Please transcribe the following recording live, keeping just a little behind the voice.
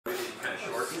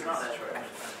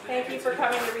Thank you for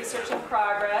coming to Research in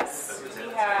Progress.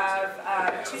 We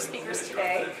have two speakers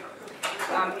today.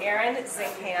 Erin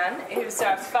Zinkhan, who's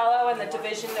a fellow in the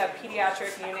Division of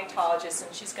Pediatric Neonatologists,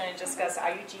 and she's going to discuss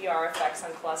IUGR effects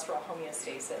on cholesterol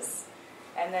homeostasis.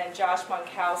 And then Josh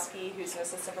Monkowski, who's an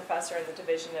assistant professor in the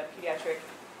Division of Pediatric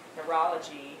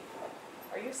Neurology.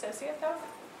 Are you associate, though?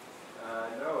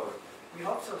 No. We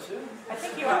hope so soon. I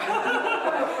think you are.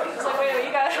 I was like, wait a minute,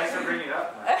 you got it. Thanks for bringing it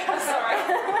up. Sorry.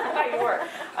 I thought you were.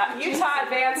 Utah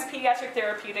Advanced Pediatric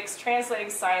Therapeutics, Translating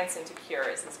Science into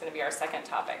Cures. It's going to be our second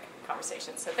topic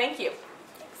conversation. So thank you.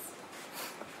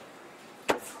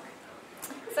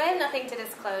 So I have nothing to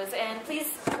disclose, and please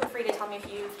feel free to tell me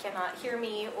if you cannot hear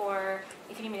me, or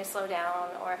if you need me to slow down,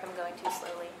 or if I'm going too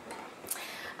slowly.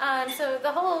 So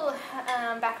the whole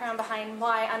background behind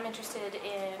why I'm interested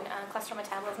in cholesterol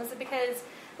metabolism is because,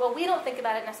 well, we don't think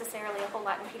about it necessarily a whole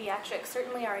lot in pediatrics.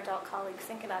 Certainly our adult colleagues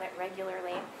think about it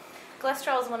regularly.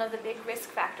 Cholesterol is one of the big risk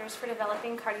factors for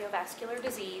developing cardiovascular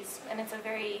disease, and it's a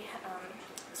very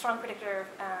strong predictor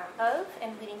of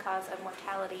and leading cause of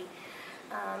mortality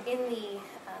in the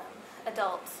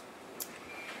adults.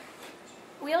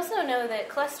 We also know that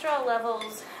cholesterol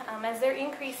levels, as they're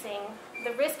increasing,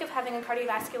 the risk of having a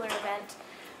cardiovascular event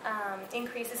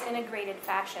increases in a graded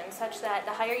fashion, such that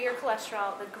the higher your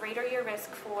cholesterol, the greater your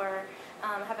risk for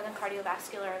having a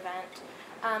cardiovascular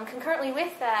event. Concurrently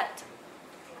with that,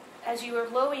 as you are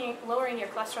lowering your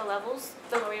cholesterol levels,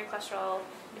 the lower your cholesterol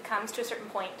becomes to a certain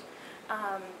point,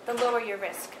 the lower your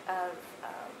risk of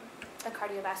a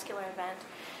cardiovascular event.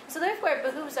 So therefore, it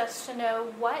behooves us to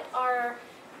know what are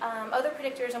other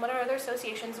predictors and what are other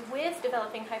associations with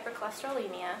developing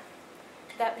hypercholesterolemia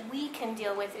that we can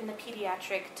deal with in the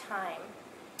pediatric time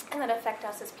and that affect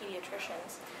us as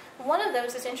pediatricians. One of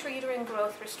those is intrauterine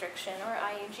growth restriction, or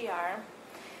IUGR,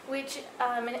 which in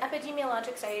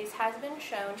epidemiologic studies has been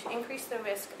shown to increase the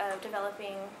risk of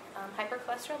developing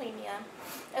hypercholesterolemia,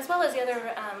 as well as the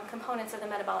other components of the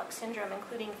metabolic syndrome,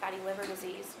 including fatty liver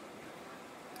disease.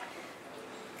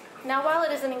 Now, while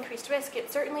it is an increased risk,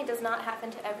 it certainly does not happen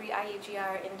to every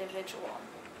IUGR individual.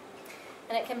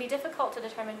 And it can be difficult to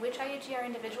determine which IUGR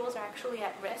individuals are actually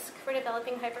at risk for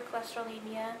developing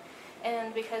hypercholesterolemia.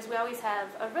 And because we always have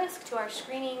a risk to our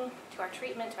screening, to our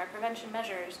treatment, to our prevention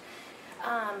measures,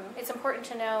 it's important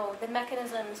to know the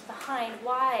mechanisms behind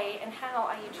why and how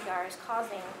IUGR is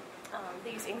causing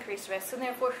these increased risks, and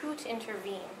therefore who to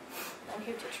intervene and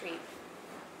who to treat.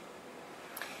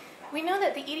 We know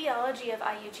that the etiology of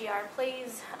IUGR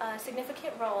plays a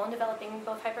significant role in developing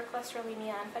both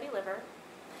hypercholesterolemia and fatty liver,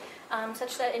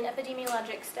 such that in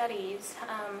epidemiologic studies,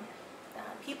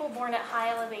 people born at high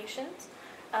elevations,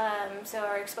 so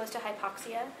are exposed to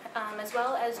hypoxia, as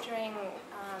well as during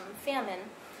famine,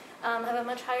 have a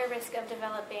much higher risk of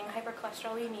developing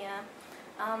hypercholesterolemia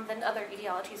than other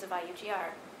etiologies of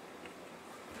IUGR.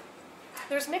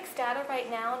 There's mixed data right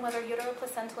now on whether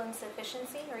uteroplacental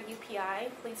insufficiency, or UPI,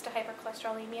 leads to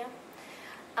hypercholesterolemia.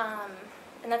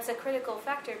 And that's a critical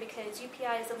factor because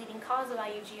UPI is a leading cause of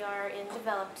IUGR in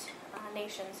developed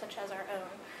nations such as our own,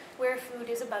 where food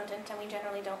is abundant and we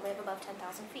generally don't live above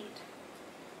 10,000 feet.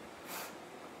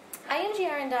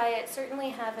 IUGR and diet certainly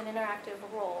have an interactive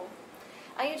role.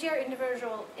 IUGR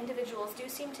individuals do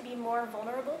seem to be more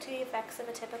vulnerable to the effects of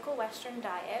a typical Western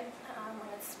diet when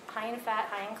it's high in fat,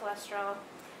 high in cholesterol,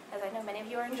 as I know many of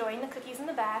you are enjoying the cookies in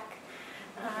the back,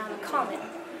 common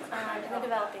in the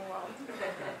developing world.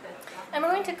 And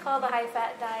we're going to call the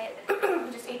high-fat diet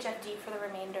just HFD for the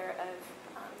remainder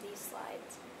of these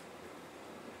slides.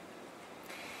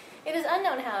 It is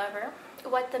unknown, however,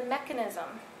 what the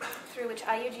mechanism through which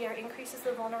IUGR increases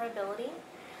the vulnerability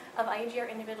of IUGR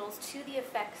individuals to the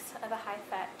effects of a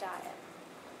high-fat diet.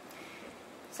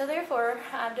 So therefore,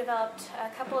 I've developed a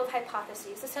couple of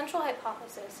hypotheses. The central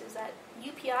hypothesis is that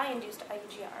UPI-induced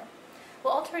IUGR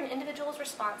will alter an individual's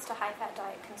response to high-fat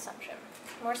diet consumption.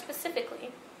 More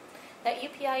specifically, that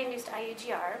UPI-induced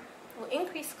IUGR will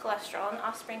increase cholesterol in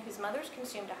offspring whose mothers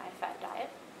consumed a high-fat diet.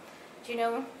 Do you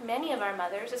know many of our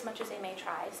mothers, as much as they may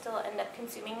try, still end up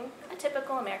consuming a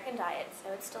typical American diet,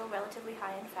 so it's still relatively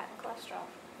high in fat and cholesterol.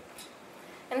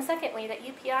 And secondly, that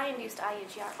UPI-induced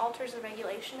IUGR alters the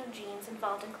regulation of genes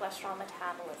involved in cholesterol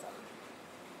metabolism.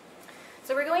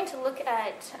 So we're going to look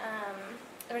at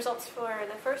the results for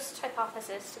the first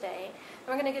hypothesis today, and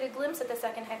we're going to get a glimpse at the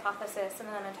second hypothesis, and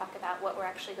then I'm going to talk about what we're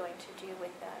actually going to do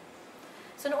with that.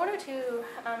 So in order to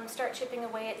start chipping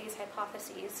away at these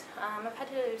hypotheses, I've had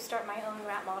to start my own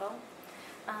rat model.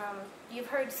 You've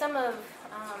heard some of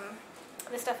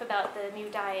the stuff about the new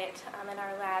diet in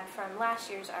our lab from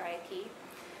last year's RIP.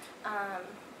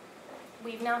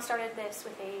 we've now started this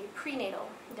with a prenatal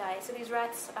diet. So these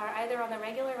rats are either on the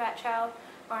regular rat chow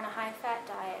or on a high-fat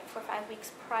diet for 5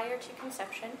 weeks prior to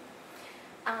conception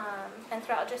and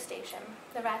throughout gestation.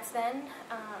 The rats then,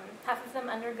 half of them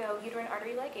undergo uterine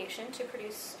artery ligation to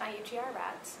produce IUGR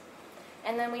rats.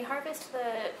 And then we harvest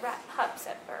the rat pups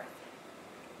at birth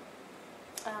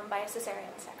by a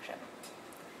cesarean section.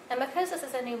 And because this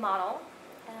is a new model,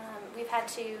 we've had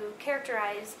to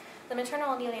characterize the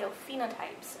maternal and neonatal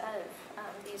phenotypes of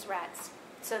these rats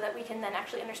so that we can then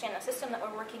actually understand the system that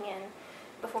we're working in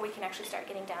before we can actually start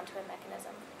getting down to a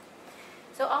mechanism.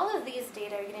 So all of these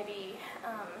data are going to be,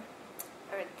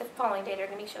 or the following data are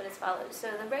going to be showed as follows.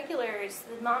 So the regulars,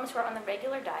 the moms who are on the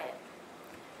regular diet,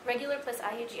 regular plus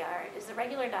IUGR is the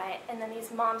regular diet, and then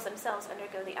these moms themselves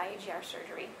undergo the IUGR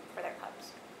surgery for their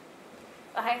pups.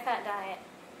 A high-fat diet,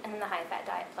 and then the high-fat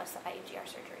diet plus the IUGR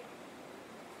surgery.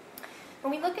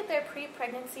 When we look at their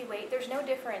pre-pregnancy weight, there's no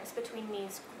difference between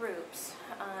these groups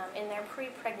in their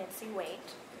pre-pregnancy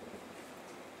weight.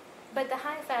 But the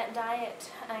high-fat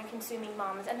diet consuming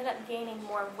moms ended up gaining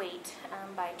more weight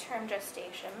by term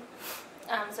gestation.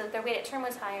 So their weight at term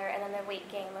was higher, and then their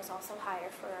weight gain was also higher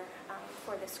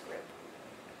for this group.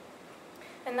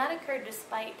 And that occurred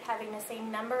despite having the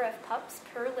same number of pups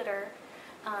per litter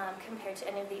compared to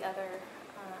any of the other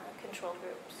control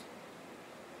groups.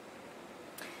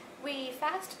 We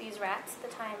fast these rats at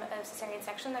the time of cesarean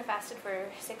section. They're fasted for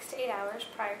 6 to 8 hours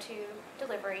prior to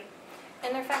delivery.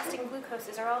 And their fasting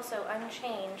glucoses are also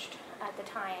unchanged at the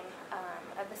time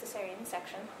of the cesarean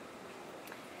section.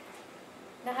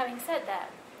 Now, having said that,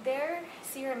 their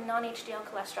serum non-HDL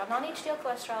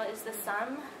cholesterol is the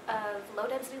sum of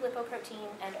low-density lipoprotein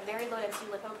and very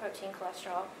low-density lipoprotein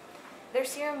cholesterol. Their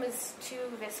serum was too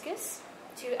viscous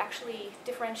to actually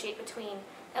differentiate between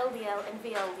LDL and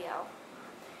VLDL.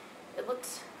 It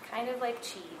looked kind of like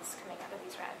cheese coming out of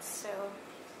these rats. So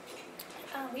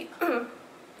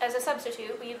as a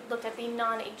substitute, we looked at the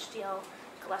non-HDL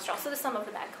cholesterol, so the sum of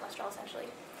the bad cholesterol, essentially.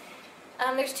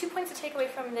 There's 2 points to take away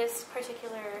from this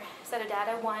particular set of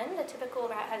data. One, the typical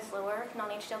rat has lower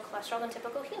non-HDL cholesterol than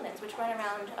typical humans, which run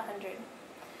around 100.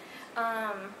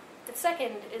 The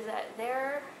second is that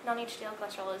their non-HDL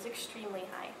cholesterol is extremely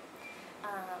high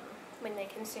when they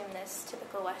consume this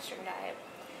typical Western diet.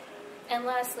 And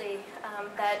lastly,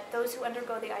 that those who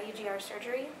undergo the IUGR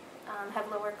surgery have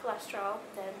lower cholesterol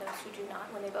than those who do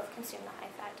not when they both consume the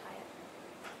high-fat diet.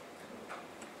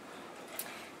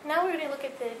 Now we're going to look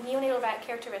at the neonatal rat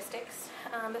characteristics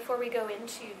before we go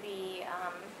into the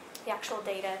actual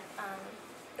data,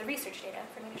 the research data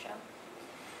for me to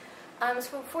show.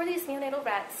 So for these neonatal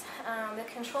rats, the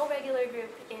control regular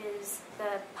group is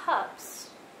the pups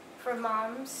for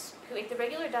moms who ate the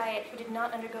regular diet who did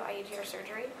not undergo IUGR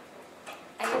surgery.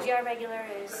 IUGR regular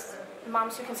is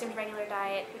moms who consumed regular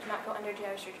diet who did not go underwent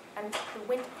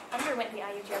the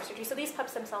IUGR surgery. So these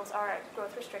pups themselves are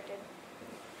growth restricted.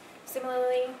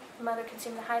 Similarly, mother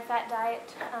consumed the high-fat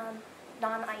diet,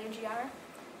 non-IUGR,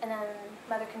 and then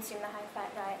mother consumed the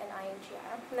high-fat diet and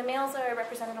IUGR. And the males are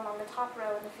represented along the top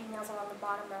row and the females along the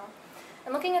bottom row.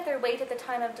 And looking at their weight at the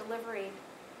time of delivery,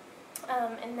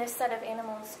 in this set of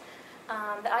animals,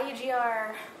 the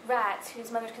IUGR rats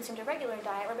whose mothers consumed a regular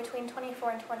diet were between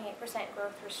 24 and 28%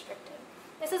 growth restricted.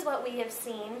 This is what we have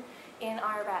seen in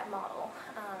our rat model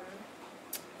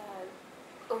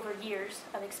over years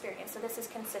of experience, so this is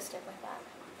consistent with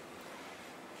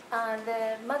that.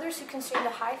 The mothers who consumed a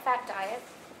high-fat diet,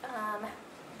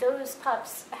 those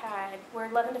pups were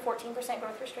 11 to 14%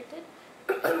 growth restricted,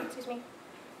 excuse me,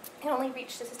 and only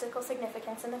reached statistical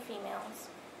significance in the females.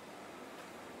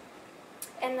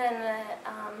 And then the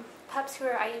pups who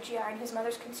are IUGR and whose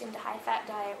mothers consumed a high-fat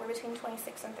diet were between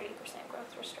 26 and 30%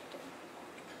 growth restricted.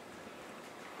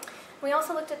 We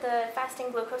also looked at the fasting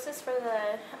glucoses for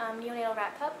the neonatal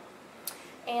rat pup,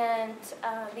 and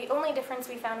the only difference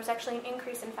we found was actually an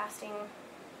increase in fasting,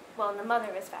 well, in the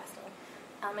mother was fasting,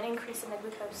 an increase in the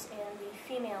glucose in the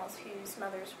females whose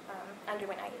mothers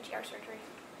underwent IUGR surgery.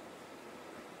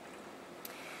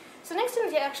 So next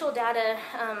in the actual data,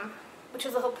 which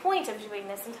was the whole point of doing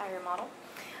this entire model,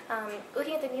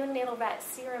 looking at the neonatal rat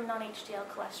serum non-HDL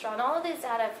cholesterol. And all of these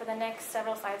data for the next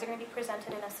several slides are going to be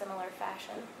presented in a similar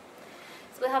fashion.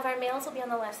 So we'll have our males will be on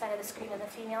the left side of the screen and the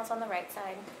females on the right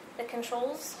side. The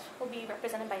controls will be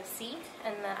represented by C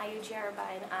and the IUGR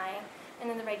by an I, and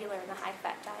then the regular and the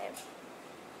high-fat diet.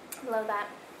 Below that,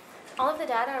 all of the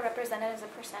data are represented as a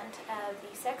percent of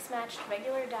the sex-matched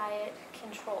regular diet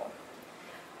control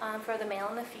for the male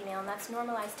and the female, and that's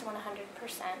normalized to 100%,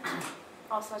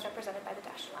 also as represented by the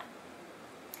dashed line.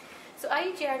 So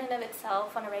IUGR in and of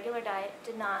itself on a regular diet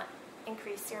did not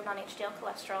increase serum non-HDL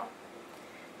cholesterol.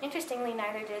 Interestingly,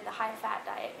 neither did the high-fat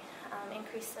diet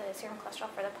increase the serum cholesterol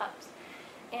for the pups.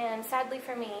 And sadly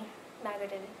for me, neither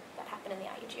did that happen in the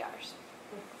IUGRs.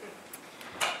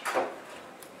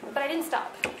 But I didn't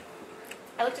stop.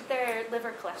 I looked at their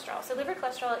liver cholesterol. So liver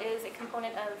cholesterol is a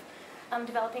component of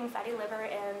developing fatty liver,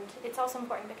 and it's also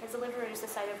important because the liver is the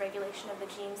site of regulation of the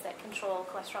genes that control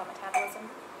cholesterol metabolism.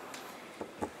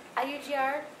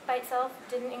 IUGR by itself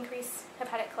didn't increase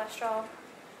hepatic cholesterol.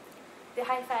 The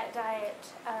high-fat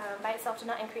diet by itself did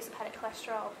not increase hepatic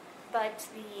cholesterol, but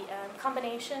the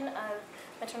combination of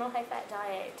maternal high-fat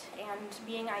diet and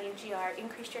being IUGR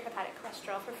increased your hepatic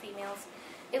cholesterol for females.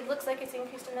 It looks like it's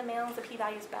increased in the males. The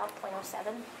p-value is about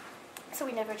 0.07, so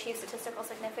we never achieved statistical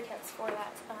significance for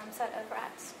that set of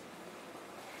rats.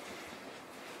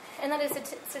 And that is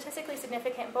statistically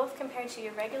significant both compared to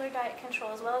your regular diet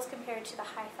control as well as compared to the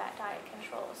high-fat diet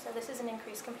control. So this is an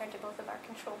increase compared to both of our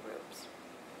control groups.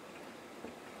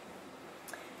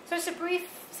 So just a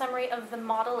brief summary of the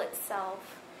model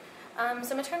itself.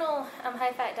 So maternal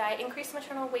high-fat diet increased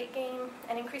maternal weight gain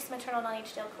and increased maternal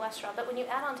non-HDL cholesterol. But when you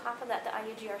add on top of that the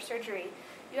IUGR surgery,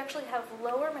 you actually have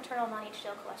lower maternal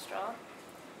non-HDL cholesterol,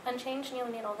 unchanged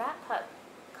neonatal rat pup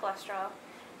cholesterol,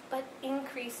 but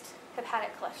increased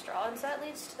hepatic cholesterol. And so that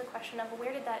leads to the question of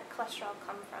where did that cholesterol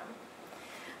come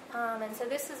from? And so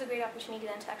this is a great opportunity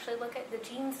then to actually look at the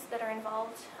genes that are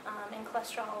involved in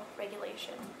cholesterol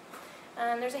regulation.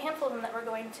 There's a handful of them that we're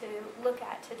going to look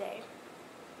at today.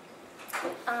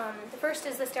 The first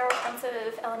is the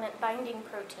steroid-responsive element binding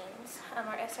proteins,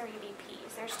 or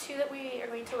SREBPs. There's two that we are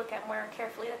going to look at more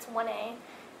carefully. That's 1A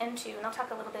and 2, and I'll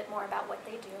talk a little bit more about what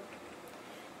they do.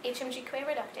 HMG-CoA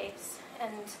reductase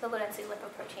and the low-density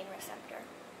lipoprotein receptor.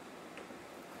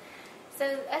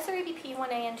 So SREBP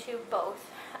 1A and 2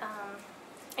 both,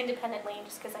 independently,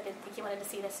 just because I didn't think you wanted to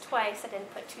see this twice, I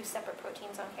didn't put two separate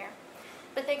proteins on here.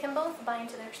 But they can both bind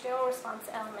to their sterol response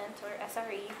element, or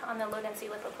SRE, on the low-density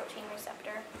lipoprotein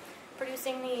receptor,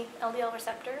 producing the LDL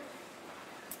receptor,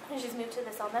 which is moved to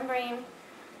the cell membrane,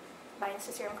 binds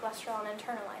to serum cholesterol, and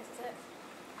internalizes it.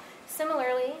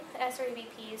 Similarly,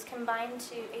 SREBPs can bind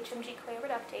to HMG-CoA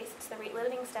reductase. It's the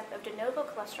rate-limiting step of de novo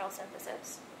cholesterol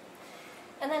synthesis.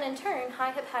 And then in turn,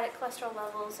 high hepatic cholesterol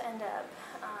levels end up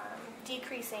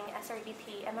decreasing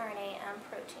SREBP, mRNA, and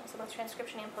protein, so both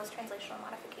transcription and post-translational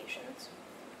modifications.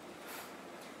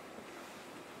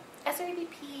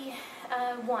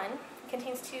 SREBP1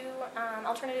 contains two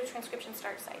alternative transcription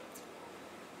start sites.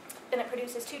 Then it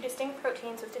produces two distinct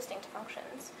proteins with distinct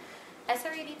functions.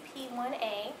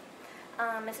 SREBP1A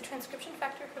is a transcription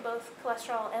factor for both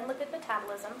cholesterol and lipid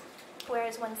metabolism,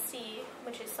 whereas 1C,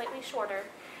 which is slightly shorter,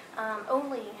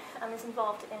 only is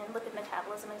involved in lipid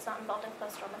metabolism. It's not involved in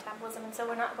cholesterol metabolism, and so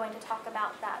we're not going to talk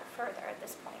about that further at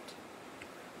this point.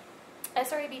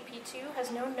 SREBP2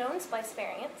 has no known splice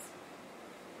variants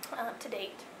to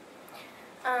date,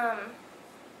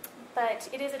 but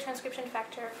it is a transcription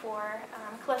factor for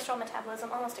cholesterol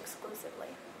metabolism almost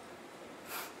exclusively.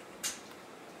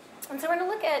 And so we're going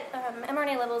to look at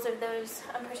mRNA levels of those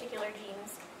particular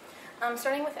genes,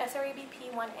 starting with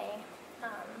SREBP1A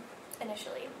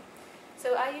initially.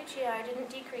 So IUGR didn't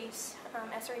decrease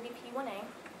SREBP1A,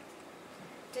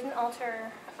 didn't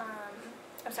alter,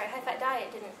 high-fat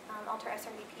diet didn't alter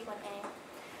SREBP1A,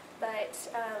 but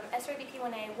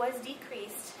SREBP1A was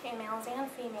decreased in males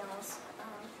and females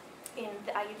in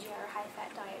the IUGR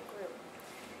high-fat diet group.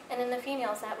 And in the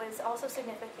females, that was also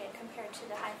significant compared to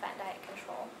the high-fat diet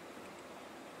control.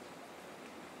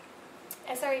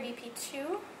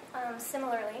 SREBP2,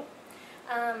 similarly,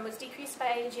 was decreased by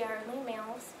IUGR in lean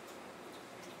males,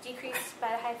 decreased by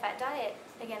the high-fat diet,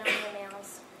 again only in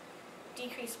males,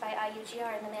 decreased by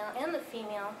IUGR in the male and the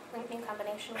female in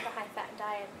combination with the high-fat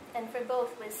diet, and for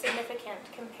both was significant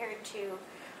compared to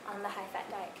the high-fat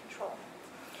diet control.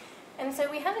 And so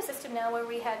we have a system now where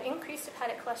we have increased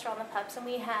hepatic cholesterol in the pups, and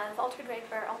we have altered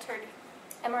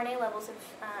mRNA levels of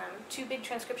two big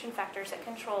transcription factors that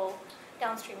control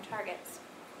downstream targets.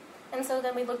 And so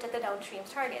then we looked at the downstream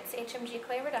targets,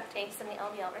 HMG-CoA reductase and the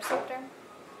LDL receptor.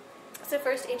 So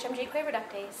first, HMG-CoA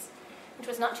reductase, which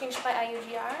was not changed by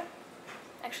IUGR,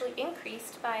 actually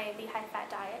increased by the high-fat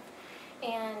diet,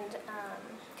 and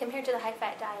compared to the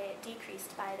high-fat diet,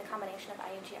 decreased by the combination of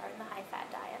IUGR and the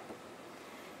high-fat diet.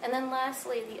 And then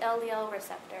lastly, the LDL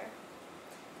receptor,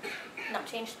 not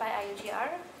changed by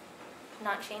IUGR,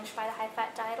 not changed by the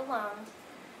high-fat diet alone,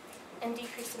 and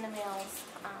decreased in the males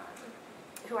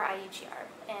who are IUGR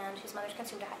and whose mothers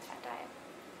consumed a high-fat diet.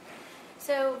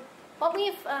 So what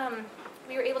we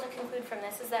were able to conclude from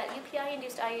this is that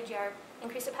UPI-induced IUGR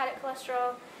increased hepatic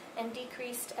cholesterol and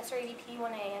decreased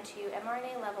SRABP1A and 2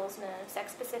 mRNA levels in a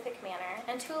sex-specific manner,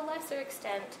 and to a lesser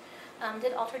extent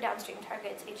did alter downstream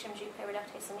targets, HMG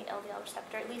pyridoxine and the LDL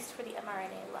receptor, at least for the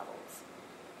mRNA levels.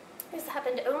 This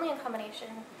happened only in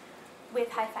combination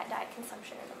with high-fat diet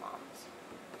consumption in the moms.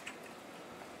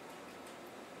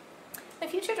 The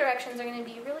future directions are going to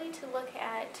be really to look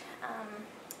at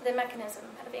the mechanism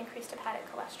of increased hepatic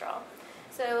cholesterol.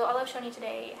 So all I've shown you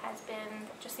today has been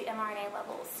just the mRNA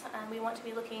levels. We want to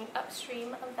be looking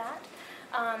upstream of that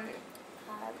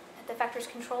at the factors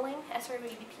controlling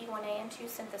SRABP1A and 2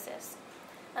 synthesis.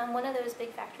 One of those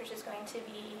big factors is going to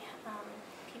be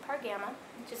PPAR gamma,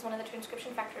 which is one of the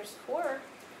transcription factors for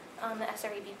the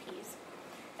SRABPs,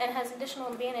 and has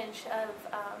additional advantage of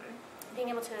being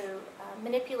able to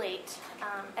manipulate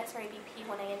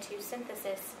SRABP1A and 2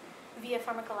 synthesis via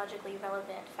pharmacologically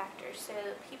relevant factors. So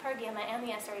PPAR gamma and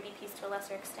the SRABPs to a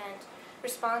lesser extent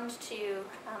respond to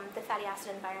the fatty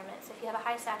acid environment. So if you have a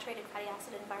high saturated fatty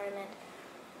acid environment,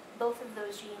 both of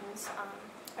those genes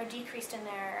are decreased in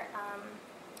their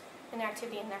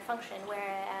activity and their function,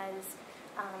 whereas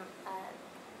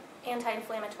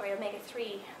anti-inflammatory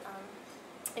omega-3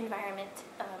 environment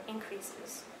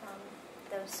increases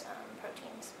those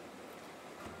proteins.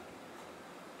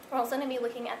 We're also going to be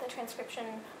looking at the transcription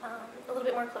a little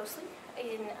bit more closely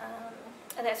in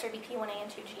the SRABP1A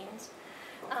and 2 genes,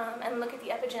 and look at the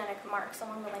epigenetic marks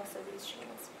along the lengths of these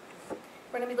genes.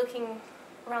 We're going to be looking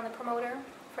around the promoter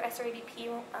for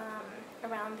SRABP,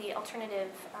 around the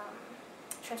alternative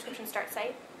transcription start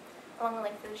site, along the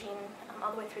length of the gene,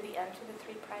 all the way through the end to the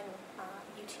 3'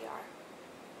 UTR.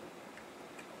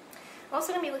 We're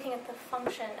also going to be looking at the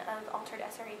function of altered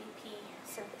SRABP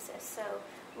synthesis, so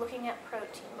looking at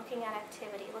protein, looking at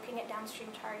activity, looking at downstream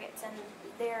targets and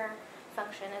their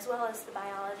function, as well as the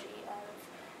biology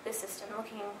of the system,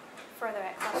 looking further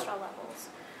at cholesterol levels.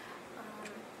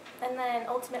 And then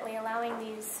ultimately allowing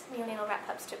these neonatal rat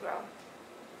pups to grow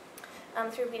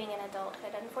through weaning in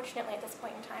adulthood. Unfortunately, at this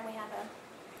point in time, we have a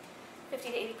 50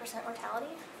 to 80%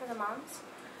 mortality for the moms.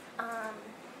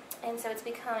 And so it's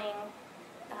becoming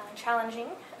challenging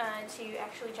to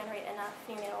actually generate enough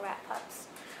neonatal rat pups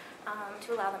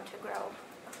to allow them to grow.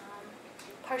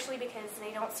 Partially because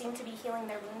they don't seem to be healing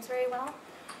their wounds very well.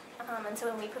 And so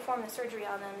when we perform the surgery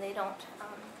on them, they don't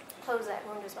close that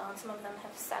wound as well, and some of them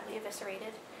have sadly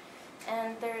eviscerated.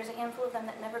 And there's a handful of them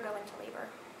that never go into labor.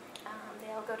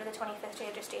 They'll go to the 25th day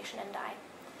of gestation and die.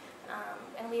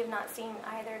 And we have not seen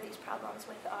either of these problems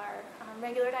with our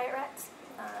regular diet rats,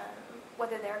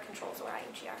 whether they're controls or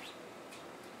IUGRs.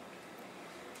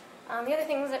 The other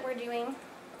things that we're doing,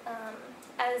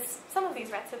 as some of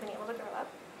these rats have been able to grow up,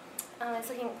 is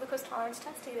looking at glucose tolerance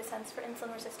tests to get a sense for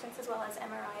insulin resistance, as well as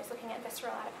MRIs, looking at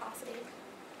visceral adiposity.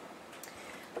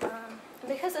 And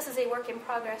because this is a work in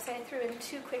progress, I threw in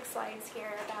 2 quick slides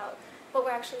here about what we're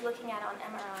actually looking at on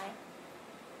MRI.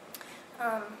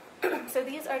 So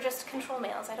these are just control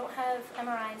males. I don't have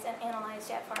MRIs analyzed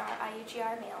yet for our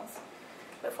IUGR males.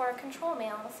 But for our control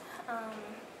males,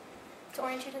 to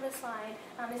orient you to this slide,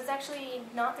 this is actually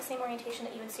not the same orientation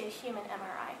that you would see a human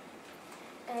MRI.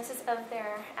 And this is of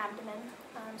their abdomen.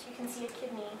 So you can see a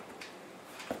kidney,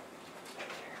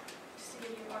 just to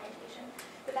give you an orientation.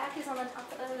 The back is on the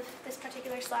top of this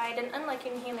particular slide, and unlike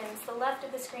in humans, the left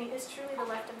of the screen is truly the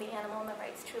left of the animal, and the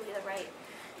right is truly the right.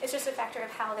 It's just a factor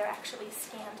of how they're actually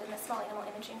scanned in the small animal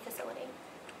imaging facility.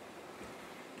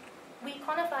 We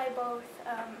quantify both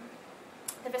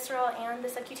the visceral and the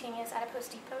subcutaneous adipose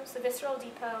depots. The visceral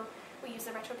depot, we use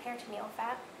the retroperitoneal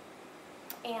fat,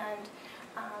 and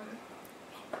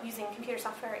using computer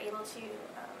software, are able to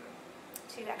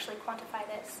actually quantify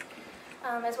this,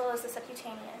 as well as the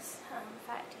subcutaneous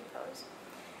fat depots.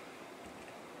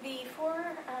 The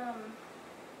 4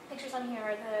 pictures on here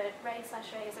are the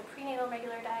ready/ready is a prenatal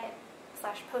regular diet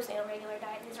 / postnatal regular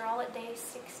diet. These are all at day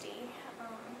 60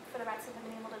 for the rats that have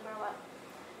been able to grow up.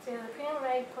 So the prenatal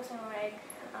reg, postnatal reg.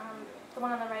 The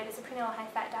one on the right is a prenatal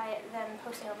high-fat diet, then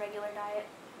postnatal regular diet.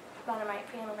 Bottom right,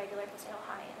 prenatal regular, postnatal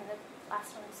high, and the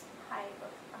last one is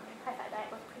high-fat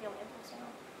diet, both prenatal and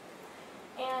postnatal.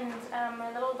 And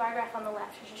a little bar graph on the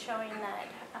left is just showing that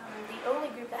the only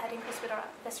group that had increased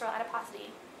visceral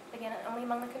adiposity, again, only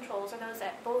among the controls, are those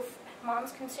that both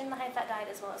moms consume the high-fat diet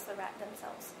as well as the rat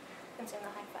themselves consume the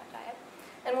high-fat diet.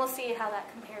 And we'll see how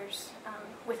that compares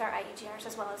with our IUGRs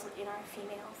as well as in our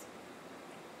females.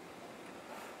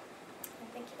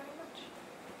 And thank you very much.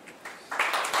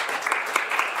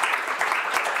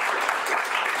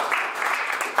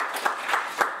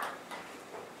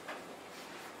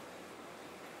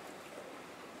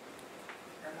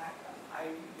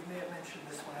 You may have mentioned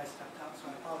this when I stepped out, so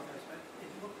I apologize, but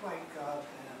it looked like the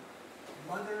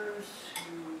mothers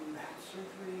who had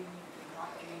surgery did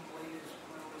not gain weight as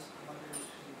well as the mothers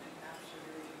who didn't have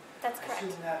surgery? That's I correct.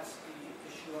 assume that's the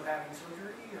issue of having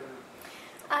surgery, or?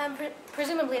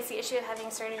 Presumably it's the issue of having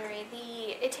surgery.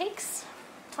 It takes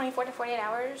 24 to 48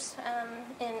 hours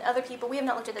in other people. We have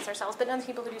not looked at this ourselves, but in other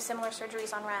people who do similar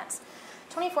surgeries on rats,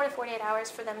 24 to 48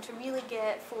 hours for them to really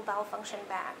get full bowel function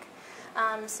back.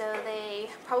 So they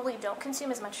probably don't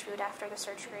consume as much food after the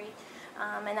surgery,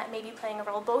 and that may be playing a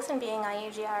role both in being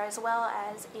IUGR as well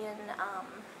as in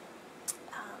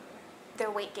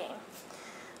their weight gain.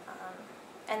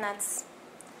 And that's,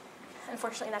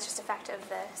 unfortunately, that's just a fact of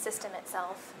the system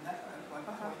itself. And that, at what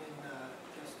point in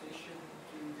gestation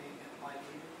do they get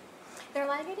ligated? They're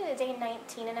ligated at day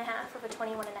 19 and a half of a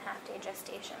 21 and a half day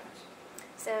gestation.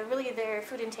 So really their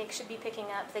food intake should be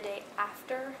picking up the day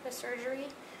after the surgery,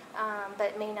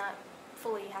 but may not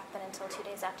fully happen until 2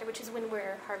 days after, which is when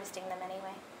we're harvesting them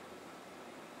anyway.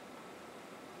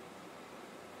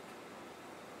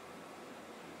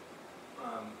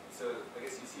 So I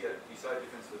guess you saw a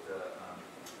difference with the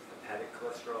hepatic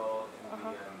cholesterol in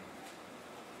the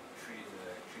treated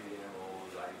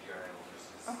animals, IUGR animals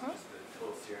versus just the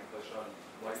total serum cholesterol.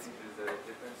 Why do you think there's a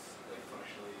difference, like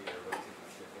functionally, or what do you think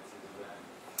the differences of that?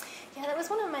 Yeah, that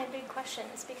was one of my big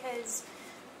questions because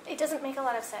it doesn't make a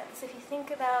lot of sense. If you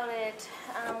think about it,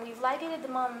 we've ligated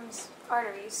the mom's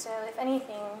arteries, so if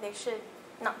anything, they should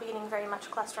not be getting very much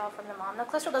cholesterol from the mom. Now,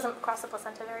 cholesterol doesn't cross the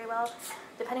placenta very well.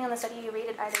 Depending on the study you read,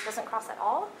 it either doesn't cross at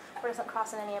all or doesn't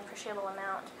cross in any appreciable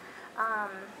amount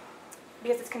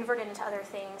because it's converted into other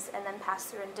things and then passed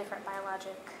through in different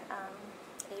biologic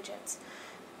agents.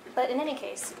 But in any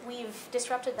case, we've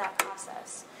disrupted that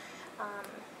process.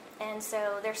 And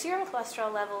so their serum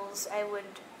cholesterol levels, I would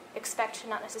expect to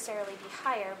not necessarily be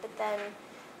higher, but then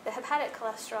the hepatic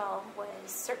cholesterol was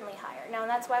certainly higher. Now, and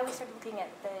that's why we started looking at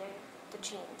the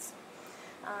genes.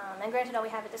 And granted, all we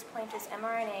have at this point is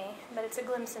mRNA, but it's a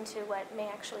glimpse into what may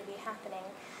actually be happening.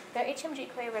 Their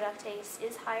HMG-CoA reductase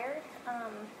is higher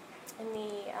in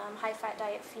the high-fat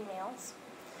diet females,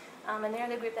 and they're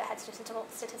the group that had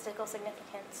statistical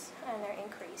significance in their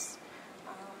increase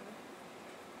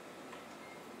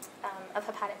of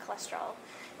hepatic cholesterol.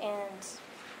 And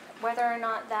whether or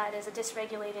not that is a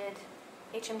dysregulated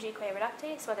HMG-CoA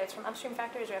reductase, whether it's from upstream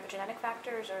factors or epigenetic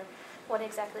factors or what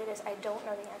exactly it is, I don't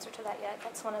know the answer to that yet.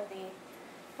 That's one of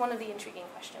the intriguing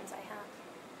questions I have.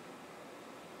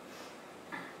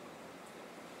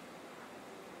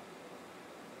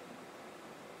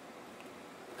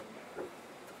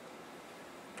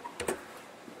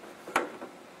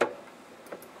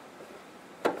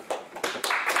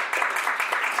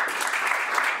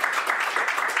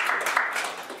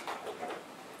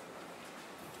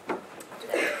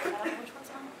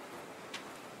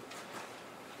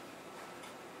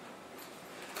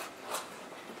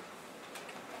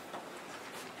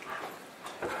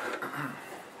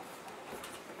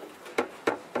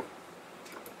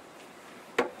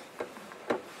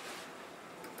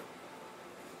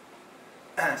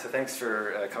 So thanks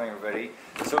for coming, everybody.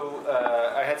 So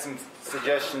I had some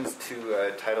suggestions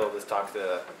to title this talk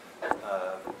the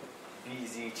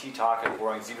BZT talk, a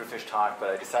boring zebrafish talk, but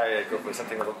I decided I'd go for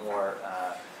something a little more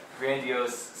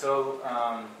grandiose. So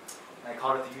I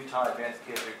called it the Utah Advanced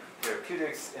Pediatric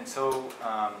Therapeutics, and so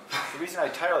the reason I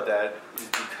titled that is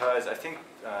because I think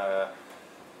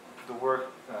the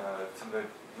work some of the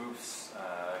groups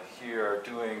here are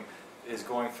doing is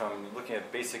going from looking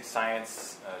at basic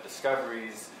science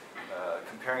discoveries,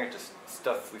 comparing it to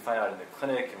stuff we find out in the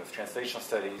clinic and with translational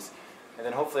studies, and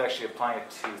then hopefully actually applying it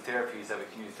to therapies that we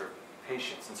can use for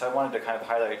patients. And so I wanted to kind of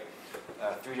highlight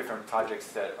 3 different projects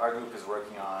that our group is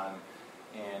working on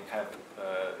and kind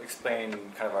of explain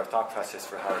kind of our thought process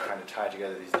for how we're trying to tie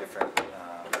together these different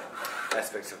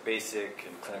aspects of basic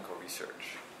and clinical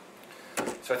research.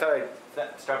 So I thought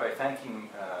I'd start by thanking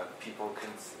people,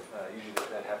 because usually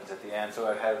that happens at the end. So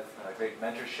I've had great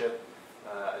mentorship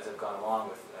as I've gone along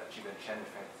with Jiben Chen and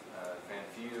Van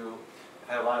Few. I've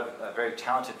had a lot of very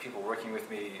talented people working with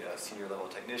me, senior level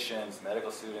technicians,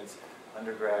 medical students,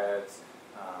 undergrads,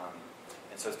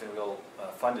 and so it's been real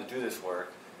fun to do this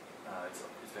work.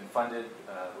 It's been funded,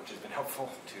 which has been helpful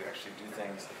to actually do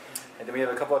things. And then we have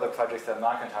a couple other projects that I'm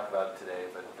not going to talk about today,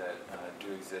 but that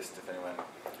do exist if anyone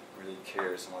really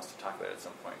cares and wants to talk about it at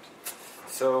some point.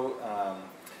 So,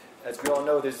 as we all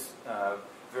know, there's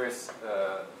various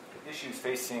issues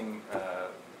facing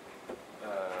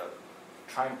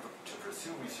trying to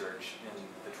pursue research in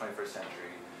the 21st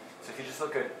century. So if you just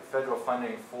look at federal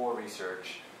funding for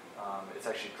research, it's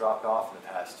actually dropped off in the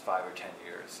past 5 or 10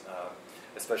 years,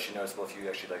 especially noticeable if you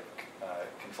actually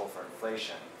control for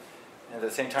inflation. And at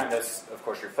the same time, that's, of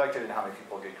course, reflected in how many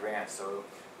people get grants. So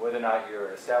whether or not you're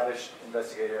an established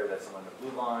investigator, that's someone in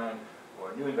the blue line,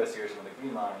 or a new investigator, someone in the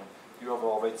green line, your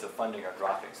overall rates of funding are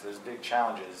dropping. So there's big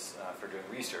challenges for doing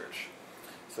research.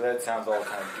 So that sounds all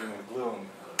kind of doom and gloom.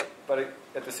 But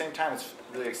at the same time, it's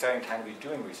a really exciting time to be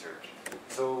doing research.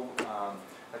 So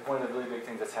like one of the really big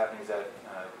things that's happening is that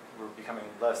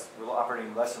we're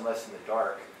operating less and less in the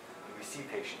dark when we see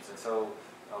patients. And so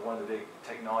one of the big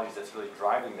technologies that's really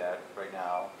driving that right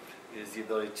now is the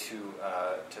ability to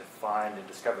find and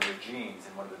discover new genes.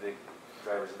 And one of the big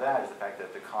drivers of that is the fact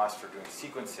that the cost for doing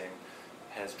sequencing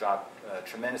has dropped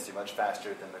tremendously, much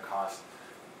faster than the cost,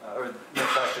 or much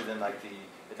faster than like the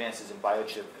advances in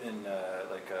biochip, in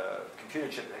computer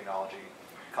chip technology.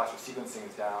 The cost of sequencing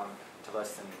is down to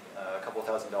less than a couple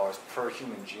 $1,000s per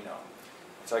human genome.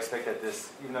 So I expect that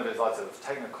this, even though there's lots of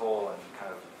technical and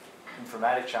kind of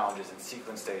informatic challenges in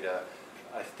sequence data,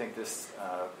 I think this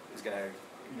is going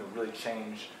to really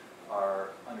change our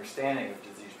understanding of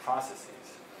disease processes.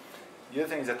 The other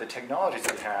thing is that the technologies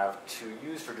that we have to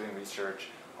use for doing research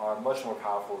are much more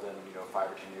powerful than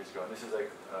 5 or 10 years ago. And this is like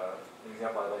an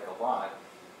example I like a lot.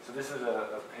 So this is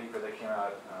a paper that came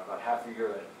out about half a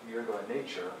year ago in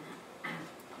Nature,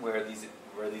 where these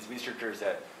researchers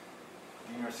at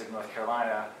the University of North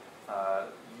Carolina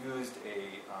used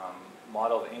a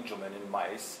model of Angelman in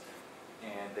mice,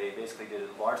 and they basically did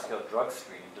a large-scale drug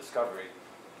screen discovery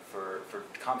for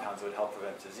compounds that would help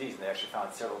prevent disease. And they actually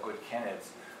found several good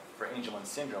candidates for Angelman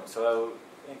syndrome. So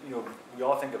we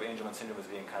all think of Angelman syndrome as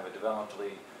being kind of a developmental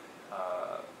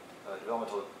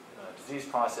disease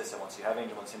process, and once you have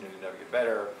Angelman syndrome, you never get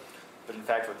better. But in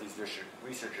fact, what these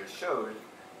researchers showed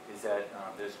is that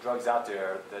there's drugs out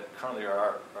there that currently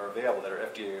are available, that are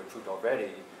FDA approved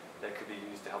already, that could be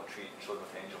used to help treat children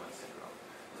with Angelman syndrome.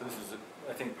 So this is,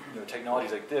 I think,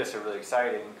 technologies like this are really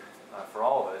exciting for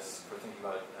all of us for thinking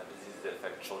about diseases that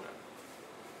affect children.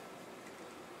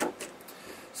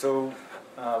 So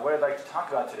what I'd like to talk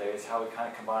about today is how we kind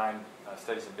of combine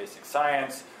studies in basic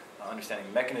science,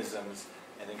 understanding mechanisms,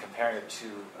 and then comparing it to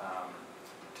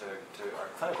our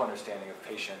clinical understanding of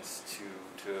patients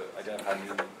to identify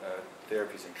new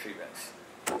therapies and treatments.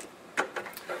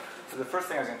 So the first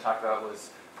thing I was going to talk about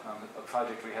was a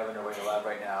project we have underway in the lab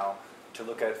right now to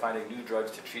look at finding new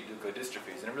drugs to treat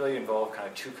leukodystrophies. And it really involved kind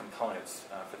of two components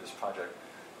for this project.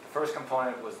 The first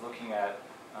component was looking at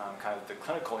kind of the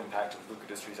clinical impact of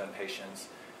leukodystrophies on patients.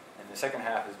 And the second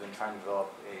half has been trying to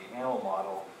develop an animal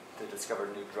model to discover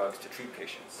new drugs to treat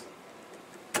patients.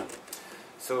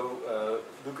 So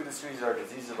leukodystrophies are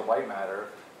diseases of the white matter.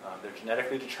 They're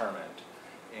genetically determined.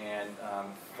 And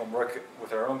from work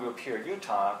with our own group here at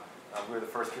Utah, we were the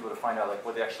first people to find out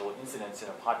what the actual incidence in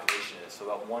a population is. So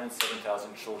about 1 in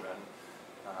 7,000 children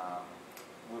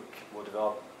will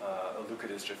develop a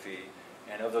leukodystrophy.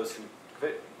 And of those who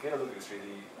get a leukodystrophy,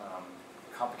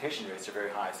 the complication rates are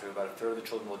very high. So about a third of the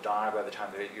children will die by the time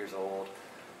they're 8 years old.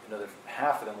 Another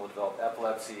half of them will develop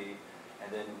epilepsy.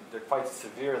 And then they're quite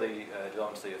severely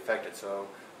developmentally affected. So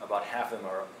about half of them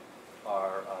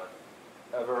are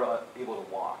ever able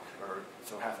to walk, or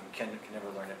so half of them can never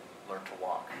learn to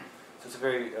walk. So it's a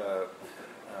very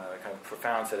kind of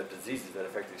profound set of diseases that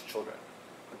affect these children.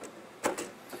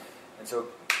 And so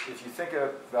if you think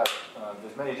about,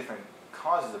 there's many different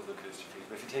causes of leukodystrophies,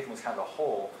 but if you take them as kind of a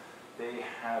whole, they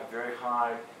have very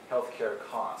high healthcare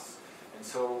costs. And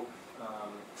so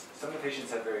some of the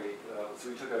patients have so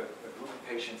we took a group of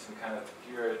patients and kind of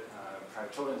here at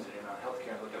Private Children's and around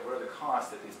healthcare and looked at what are the costs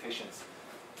that these patients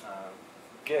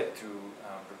get through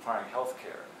requiring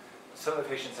healthcare. Some of the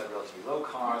patients have relatively low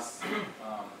costs,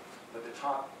 but the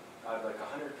top, out of like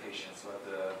 100 patients,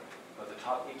 but the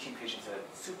top 18 patients had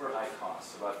super high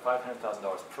costs, about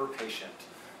 $500,000 per patient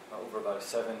over about a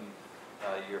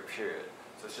 7-year period.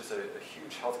 So it's just a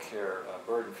huge healthcare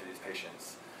burden for these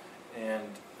patients.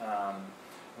 And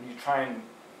when you try and,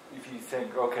 if you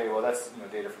think, okay, well that's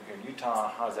data from here in Utah,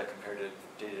 how does that compare to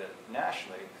data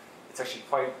nationally? It's actually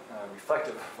quite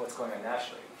reflective of what's going on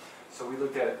nationally. So we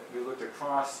looked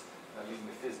across using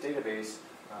the FIS database,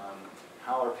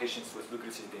 how are patients with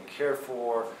leukodystrophy being cared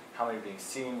for, how many are being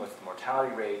seen, what's the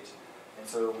mortality rate, and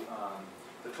so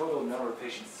the total number of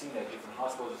patients seen at different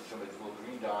hospitals, shown by these little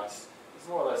green dots, is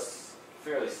more or less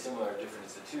fairly similar at different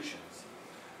institutions.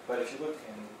 But if you look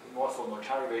in also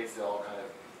mortality rates, they're all kind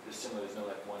of similar. There's no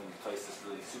one place that's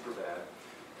really super bad.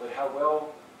 But how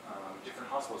well different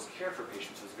hospitals care for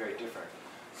patients was very different.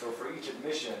 So for each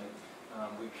admission,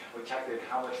 we calculated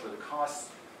how much were the costs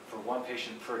for one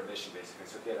patient per admission, basically.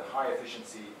 So if you had a high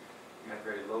efficiency, you had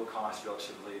very low cost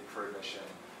relatively per admission.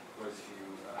 Whereas if you,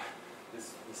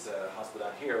 this hospital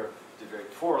down here did very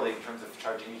poorly in terms of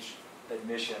charging each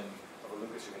admission of a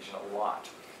Lucas patient a lot.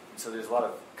 And so there's a lot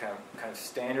of kind of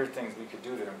standard things we could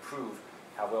do to improve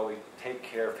how well we take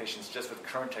care of patients just with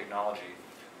current technology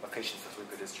of patients with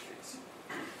leukodystrophies.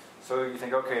 So you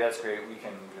think, okay, that's great. We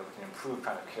can improve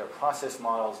kind of care process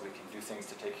models. We can do things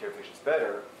to take care of patients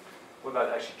better. What about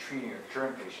actually treating or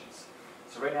curing patients?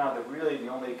 So right now, the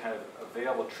only kind of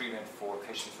available treatment for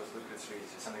patients with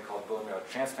leukodystrophies is something called bone marrow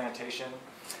transplantation.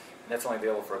 And that's only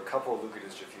available for a couple of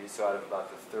leukodystrophies. So out of about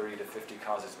the 30 to 50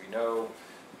 causes we know,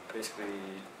 basically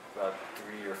about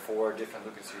 3 or 4 different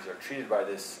leukodystrophies are treated by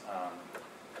this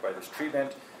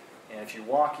treatment. And if you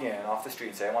walk in off the street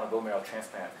and say, I want a bone marrow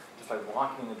transplant, just by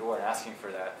walking in the door and asking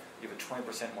for that, you have a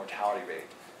 20% mortality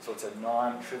rate. So it's a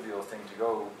non-trivial thing to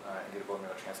go and get a bone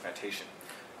marrow transplantation.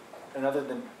 And other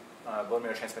than bone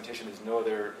marrow transplantation, there's no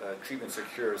other treatments or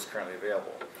cures currently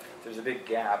available. There's a big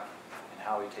gap in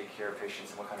how we take care of patients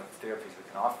and what kind of therapies we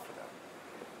can offer for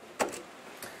them.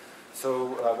 So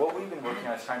what we've been working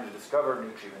on is trying to discover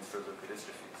new treatments for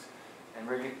leukodystrophies. And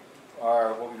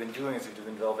what we've been doing is we've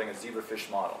been developing a zebrafish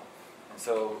model. And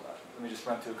so let me just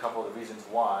run through a couple of the reasons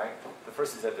why. The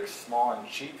first is that they're small and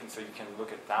cheap, and so you can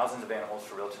look at thousands of animals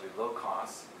for relatively low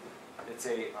cost. It's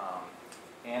a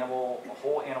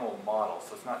whole animal model,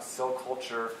 so it's not cell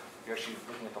culture. You're actually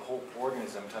looking at the whole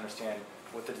organism to understand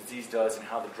what the disease does and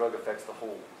how the drug affects the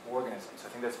whole organism. So I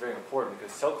think that's very important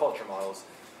because cell culture models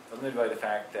are limited by the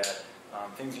fact that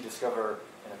things you discover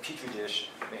in a petri dish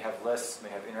may have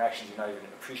interactions you're not even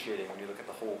appreciating when you look at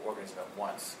the whole organism at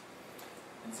once.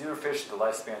 In zebrafish, the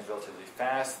lifespan is relatively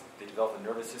fast. They develop a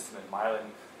nervous system and myelin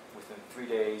within 3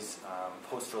 days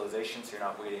post-sterilization, so you're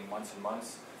not waiting months and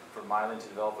months for myelin to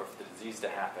develop or for the disease to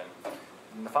happen.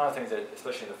 And the final thing is that,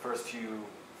 especially in the first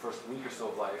week or so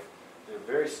of life, they're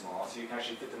very small, so you can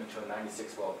actually fit them into a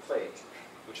 96-well plate,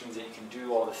 which means that you can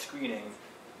do all the screening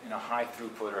in a high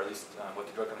throughput, or at least what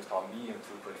the drug companies call medium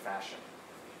throughput fashion.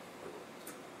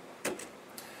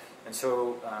 And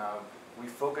so we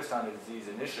focused on a disease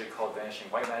initially called vanishing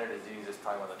white matter disease. It's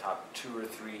probably one of the top 2 or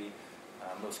 3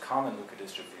 most common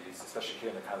leukodystrophies, especially here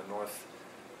in the kind of North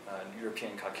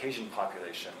European Caucasian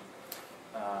population.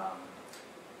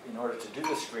 In order to do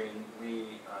the screen,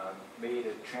 we made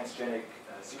a transgenic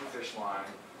zebrafish line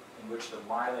in which the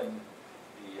myelin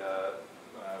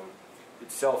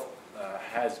itself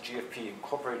has GFP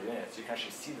incorporated in it, so you can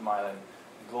actually see the myelin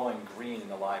glowing green in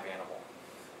the live animal.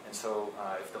 And so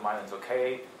if the myelin's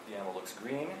okay, the animal looks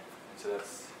green, and so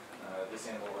that's this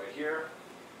animal right here.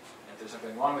 And if there's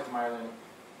something wrong with the myelin,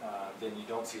 then you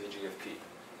don't see the GFP.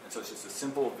 And so it's just a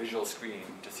simple visual screen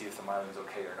to see if the myelin is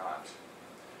okay or not.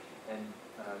 And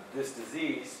this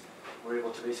disease, we're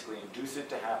able to basically induce it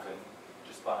to happen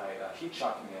just by heat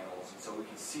shocking the animals. And so we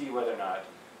can see whether or not,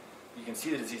 you can see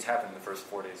the disease happen in the first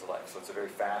 4 days of life. So it's a very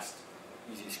fast,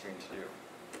 easy screen to do.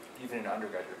 Even an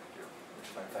undergraduate could do, which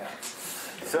is my plan.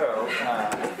 So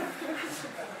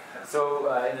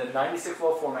in the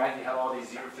 96-well format, you have all these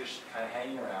zebrafish kind of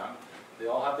hanging around. They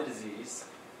all have the disease.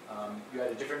 You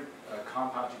add a different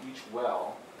compound to each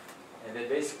well, and then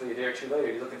basically a day or two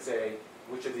later, you look and say,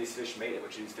 which of these fish made it?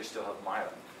 Which of these fish still have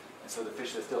myelin? And so the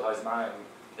fish that still has myelin,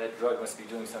 that drug must be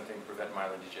doing something to prevent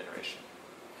myelin degeneration.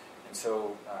 And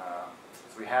so,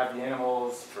 so we have the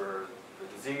animals for the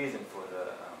disease and for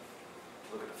the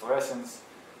to look at the fluorescence.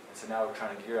 And so now we're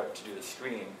trying to gear up to do the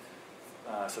screen.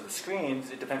 So the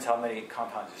screens, it depends how many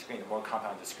compounds you screen. The more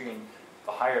compounds you screen,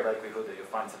 the higher likelihood that you'll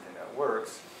find something that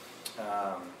works.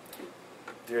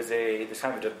 There's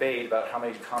kind of a debate about how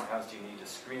many compounds do you need to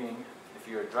screen. If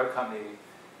you're a drug company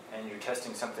and you're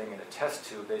testing something in a test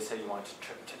tube, they say you want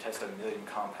to test 1 million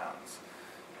compounds.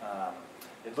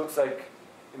 It looks like,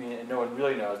 I mean, no one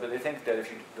really knows, but they think that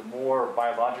the more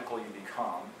biological you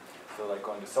become, so like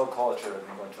going to cell culture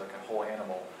and going to like a whole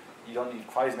animal, you don't need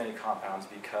quite as many compounds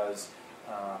because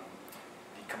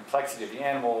the complexity of the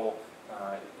animal,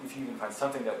 if you even find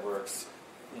something that works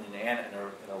in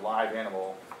a live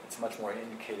animal, it's much more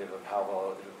indicative of how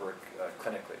well it would work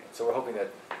clinically. So we're hoping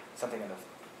that something in the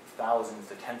thousands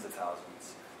to tens of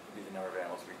thousands would be the number of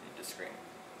animals we need to screen.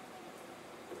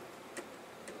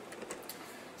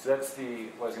 So that's what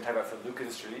I was going to talk about for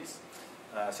leukodystrophies.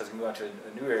 So I was going to move on to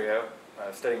a new area,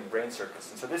 studying brain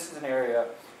circuits. And so this is an area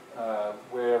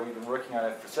where we've been working on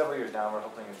it for several years now, and we're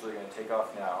hoping it's really going to take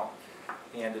off now.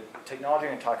 And the technology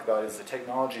I'm going to talk about is the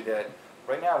technology that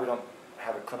right now we don't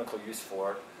have a clinical use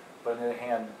for, but on the other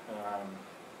hand,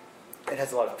 it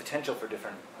has a lot of potential for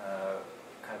different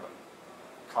kind of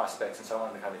prospects, and so I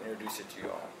wanted to kind of introduce it to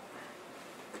you all.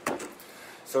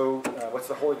 So what's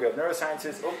the holy grail of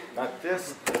neurosciences? Oh, not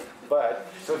this. But,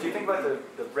 so if you think about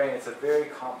the brain, it's a very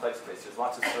complex place. There's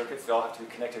lots of circuits. They all have to be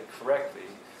connected correctly.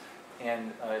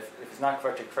 And if it's not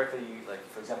corrected correctly, like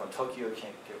for example in Tokyo, you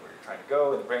can't get where you're trying to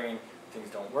go in the brain, things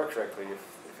don't work correctly if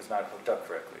it's not hooked up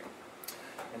correctly.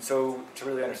 And so to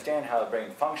really understand how the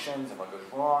brain functions and what goes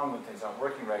wrong when things aren't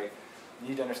working right, you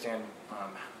need to understand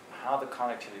how the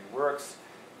connectivity works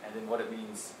and then what it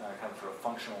means kind of for a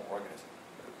functional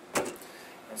organism.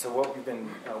 And so what we've been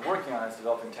working on is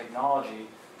developing technology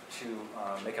to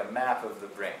make a map of the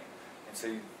brain. And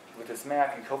so with this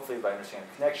map, you hopefully, by understanding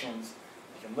connections,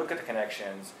 you can look at the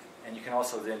connections, and you can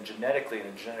also then genetically, in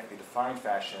a genetically defined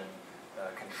fashion,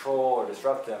 control or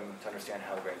disrupt them to understand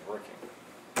how the brain's working.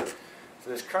 So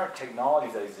there's current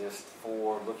technologies that exist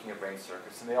for looking at brain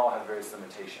circuits, and they all have various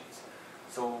limitations.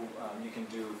 So you can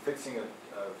do fixing of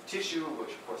tissue, which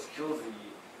of course kills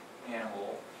the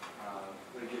animal,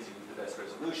 but it gives you the best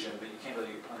resolution, but you can't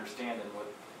really understand then what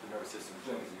the nervous system is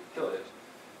doing because you kill it.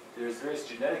 There's various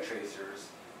genetic tracers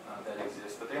that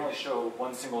exist, but they only show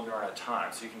one single neuron at a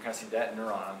time. So you can kind of see that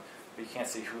neuron, but you can't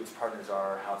see who its partners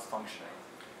are or how it's functioning.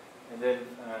 And then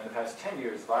in the past 10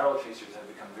 years, viral tracers have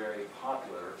become very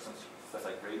popular, stuff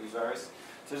like rabies virus.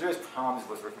 So there's various problems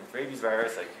with working with rabies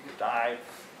virus, like you could die.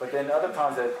 But then other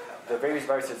problems that the rabies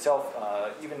virus itself,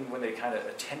 even when they kind of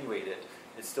attenuate it,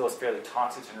 it still is fairly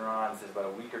toxic to neurons. There's about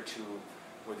a week or two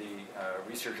where the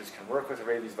researchers can work with the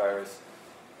rabies virus,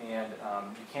 and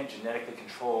you can't genetically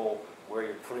control where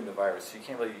you're putting the virus. So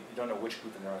you don't know which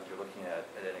group of neurons you're looking at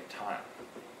any time.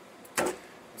 And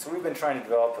so we've been trying to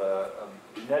develop a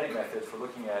genetic method for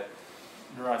looking at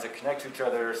neurons that connect to each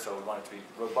other. So we want it to be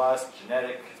robust,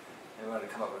 genetic, and we wanted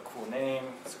to come up with a cool name.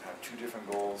 So kind of two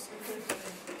different goals.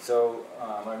 So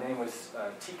our name was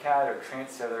TCAT, or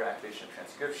Transcellular Activation of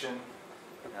Transcription.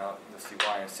 Now you'll see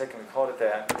why in a second we called it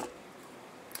that.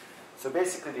 So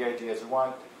basically the idea is we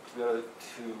want to be able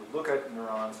to look at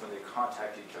neurons when they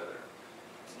contact each other.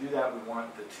 To do that, we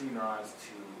want the two neurons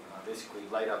to basically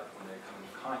light up when they come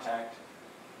into contact.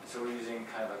 So we're using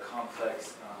kind of a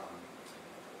complex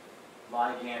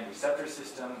ligand receptor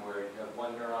system where you have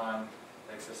one neuron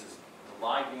that expresses the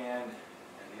ligand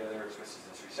and the other expresses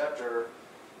this receptor.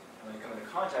 And when they come into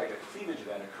contact, a cleavage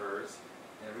event occurs,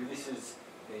 and it releases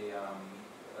a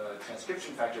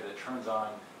transcription factor that turns on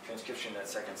transcription in that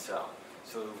second cell.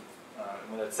 So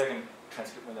when that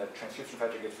transcription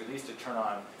factor gets released to turn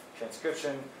on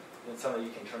transcription, then suddenly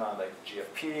you can turn on like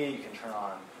GFP, you can turn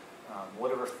on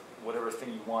whatever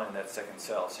thing you want in that second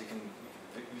cell. So you can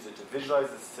use it to visualize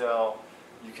the cell,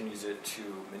 you can use it to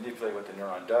manipulate what the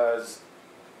neuron does.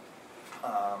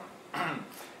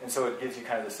 And so it gives you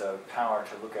kind of this power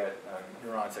to look at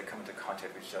neurons that come into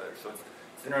contact with each other. So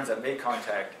it's the neurons that make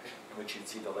contact in which you'd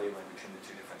see the labeling between the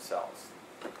two different cells.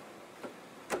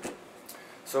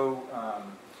 So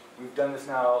we've done this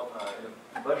now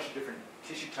in a bunch of different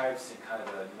tissue types in kind of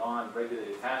a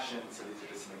non-regulated fashion. So these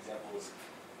are just some examples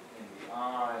in the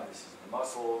eye, and this is the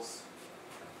muscles.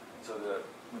 So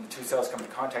when the two cells come in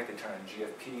contact, they turn on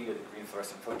GFP, or the green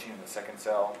fluorescent protein, in the second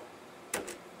cell.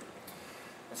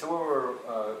 And so what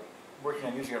we're working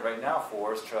on using it right now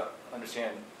for is to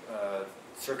understand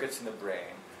circuits in the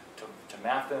brain, to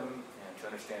map them, and to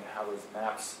understand how those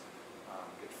maps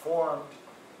get formed,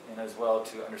 and as well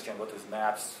to understand what those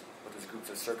maps, what those groups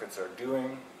of circuits are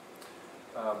doing.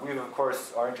 We, of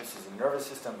course, our interest is in the nervous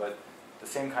system, but the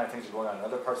same kind of things are going on in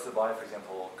other parts of the body. For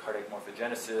example, cardiac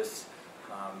morphogenesis,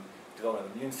 development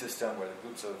of the immune system, where the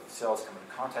groups of cells come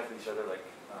into contact with each other, like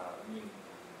immune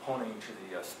honing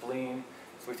to the spleen.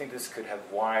 So we think this could have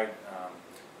wide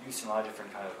use in a lot of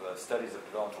different kind of studies of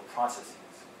developmental processes.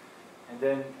 And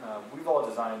then we've all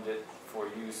designed it for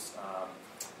use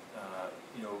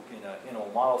in an animal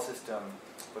model system,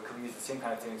 but could we use the same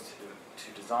kind of things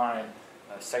to design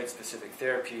site-specific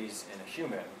therapies in a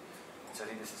human? And so I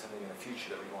think this is something in the future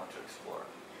that we want to explore.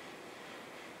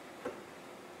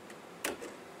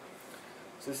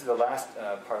 So this is the last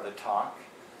part of the talk.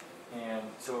 And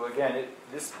so again,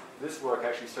 this work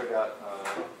actually started out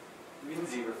in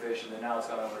zebrafish, and then now it's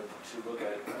gone over to look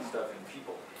at stuff in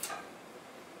people.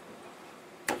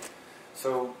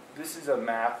 So this is a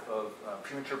map of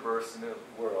premature births in the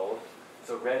world.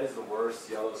 So red is the worst,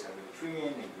 yellow is kind of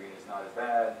between, and green is not as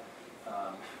bad.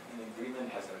 And then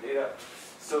Greenland has no data.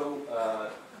 So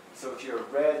if you're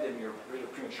red, then your rate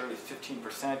of prematurity is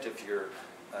 15%. If you're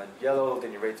yellow,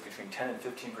 then your rate's between 10 and 15%.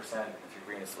 And if you're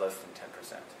green, it's less than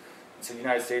 10%. And so the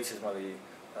United States is one of the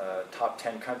top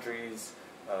 10 countries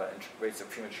in rates of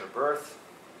premature birth.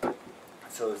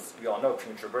 So as we all know,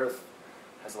 premature birth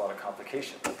has a lot of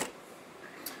complications.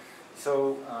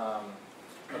 So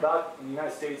in the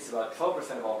United States, about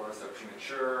 12% of all births are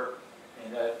premature,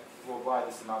 and that worldwide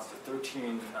this amounts to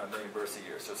 13 million births a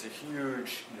year. So it's a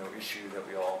huge issue that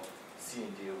we all see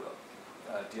and deal with.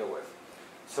 deal with.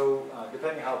 So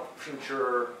depending how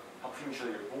prematurely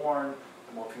you're born,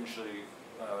 the more prematurely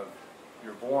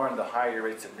you're born, the higher your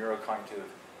rates of neurocognitive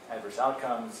adverse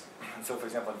outcomes. And so, for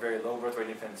example, in very low birth weight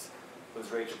infants,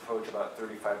 those rates approach about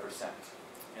 35%.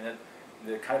 And then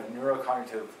the kind of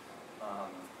neurocognitive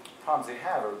problems they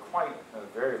have are quite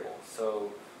variable.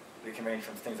 So they can range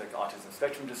from things like autism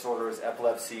spectrum disorders,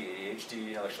 epilepsy, ADHD,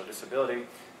 intellectual disability,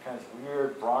 kind of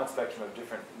weird, broad spectrum of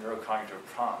different neurocognitive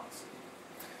problems.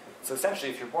 So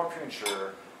essentially, if you're born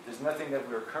premature, there's nothing that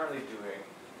we're currently doing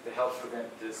that helps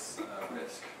prevent this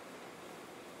risk.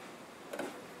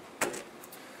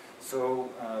 So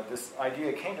this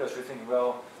idea came to us. We're thinking,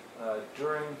 well,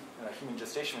 during human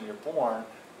gestation, when you're born,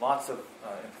 lots of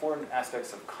important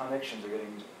aspects of connections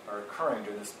are occurring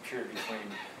during this period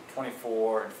between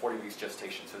 24 and 40 weeks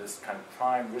gestation. So this kind of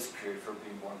prime risk period for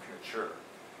being born premature.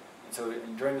 And so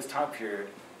during this time period,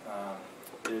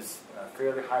 there's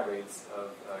fairly high rates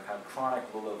of kind of chronic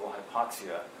low-level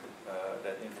hypoxia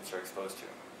that infants are exposed to.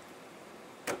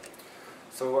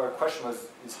 So our question was,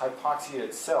 is hypoxia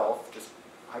itself, just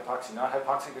hypoxia, not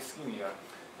hypoxic ischemia,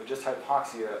 but just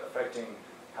hypoxia affecting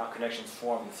how connections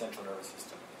form in the central nervous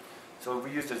system? So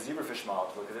we used a zebrafish model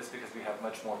to look at this because we have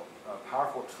much more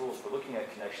powerful tools for looking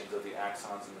at connections of the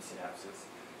axons and the synapses.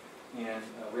 And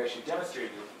we actually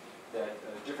demonstrated that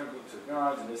different groups of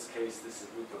neurons, in this case, this is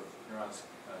a group of neurons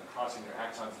crossing their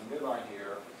axons in the midline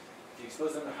here. If you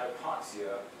expose them to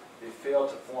hypoxia, they fail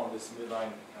to form this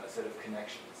midline set of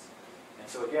connections. And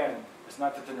so again, it's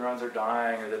not that the neurons are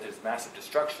dying or that there's massive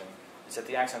destruction, it's that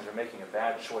the axons are making a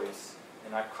bad choice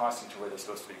and not crossing to where they're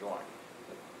supposed to be going.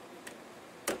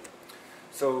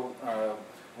 So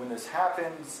when this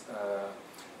happens,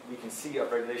 we can see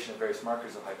upregulation of various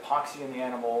markers of hypoxia in the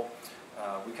animal.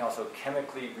 We can also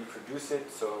chemically reproduce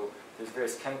it. So there's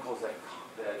various chemicals that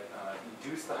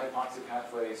induce the hypoxia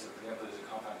pathway. So for example, there's a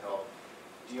compound called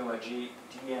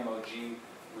DMOG,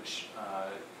 which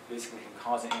basically can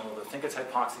cause an animal to think it's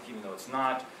hypoxic even though it's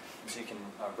not. And so you can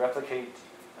replicate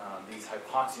these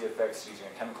hypoxia effects using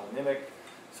a chemical mimic.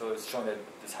 So it's shown that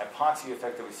this hypoxia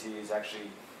effect that we see is actually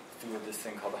through this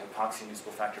thing called the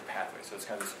hypoxia-inducible factor pathway. So it's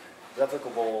kind of this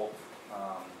replicable,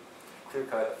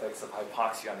 clear-cut effects of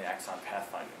hypoxia on the axon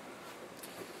pathfinding.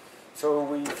 So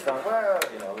we thought, well,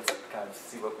 let's kind of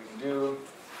see what we can do.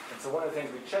 And so one of the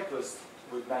things we checked was,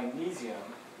 would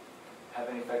magnesium have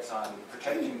any effects on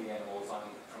protecting the animals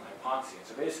from hypoxia?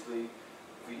 So basically,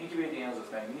 if we incubate the animals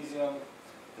with magnesium,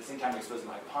 at the same time we expose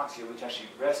them to hypoxia, we can actually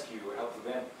rescue or help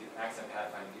prevent the axon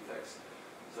pathfinding defects.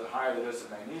 So the higher the dose of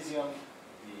magnesium,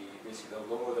 basically the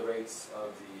lower the rates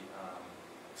of the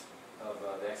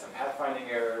axon pathfinding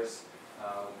errors.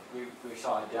 We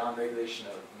saw a downregulation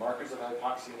of markers of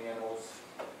hypoxia in the animals.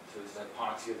 So this is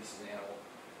hypoxia, this is an animal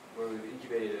where we've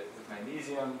incubated it with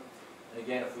magnesium. And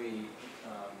again, if we,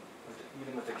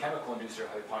 even with the chemical inducer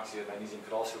of hypoxia, magnesium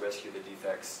could also rescue the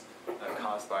defects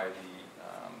caused by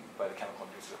the chemical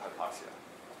inducer of hypoxia.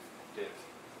 Dave?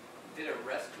 Did it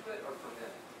rescue it or prevent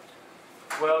it?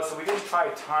 Well, so we didn't try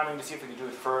timing to see if we could do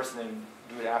it first and then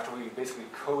do it after. We basically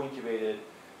co-incubated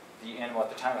the animal at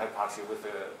the time of hypoxia with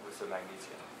the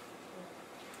magnesium.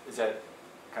 Does that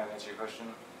kind of answer your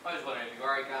question? I was just wondering, if you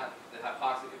already got the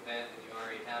hypoxic event and you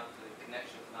already have the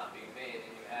connections not being made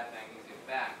and you add magnesium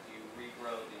back, do you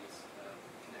regrow these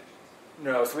connections?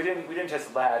 No, so we didn't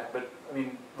test that, but I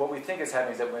mean, what we think is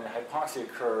happening is that when hypoxia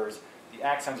occurs, the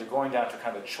axons are going down to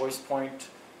kind of a choice point.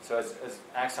 So as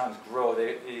axons grow,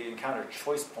 they encounter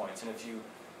choice points, and if you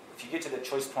get to the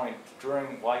choice point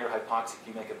while you're hypoxic,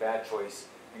 you make a bad choice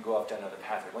and go off down another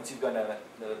pathway. Once you've gone down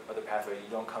the other pathway, you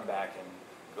don't come back and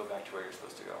go back to where you're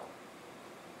supposed to go.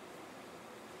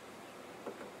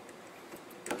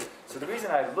 So the reason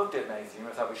I looked at magnesium,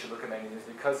 I thought we should look at magnesium, is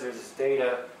because there's this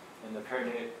data in the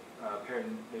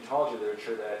perinatology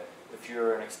literature that if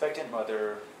you're an expectant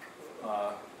mother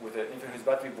with an infant who's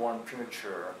about to be born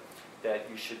premature, that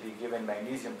you should be given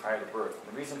magnesium prior to birth.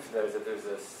 And the reason for that is that there's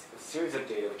a series of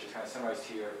data, which is kind of summarized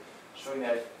here, showing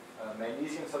that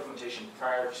magnesium supplementation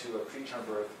prior to a preterm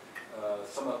birth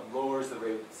somewhat lowers the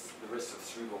risk of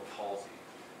cerebral palsy.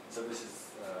 So this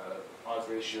is odds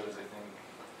ratios, I think.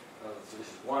 So this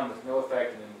is 1 with no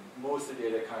effect, and then most of the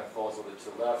data kind of falls a little bit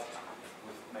to the left,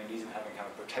 with magnesium having kind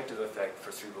of a protective effect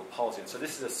for cerebral palsy. And so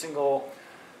this is a single,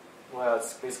 well,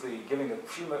 it's basically giving the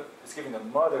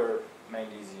mother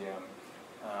magnesium,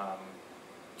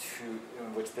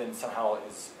 which then somehow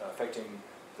is affecting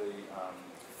the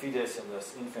fetus and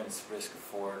this infant's risk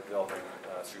for developing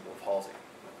cerebral palsy.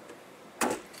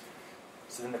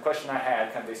 So then the question I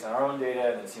had, kind of based on our own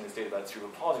data and then seeing this data about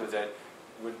cerebral palsy, was that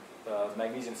would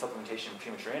magnesium supplementation in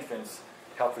premature infants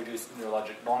help reduce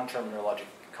long-term neurologic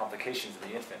complications in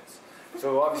the infants.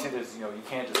 So obviously, there's you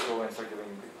can't just go and start giving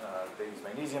babies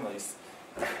magnesium. At least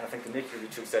I think the NICU would be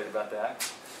too excited about that.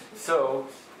 So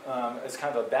as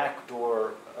kind of a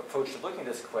backdoor approach to looking at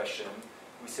this question,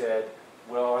 we said,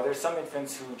 well, are there some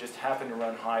infants who just happen to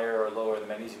run higher or lower the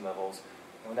magnesium levels?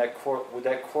 And would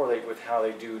that correlate with how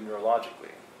they do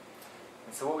neurologically?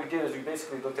 And so what we did is we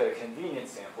basically looked at a convenient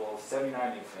sample of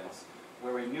 79 infants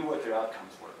where we knew what their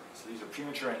outcomes were. So these are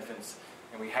premature infants,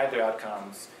 and we had their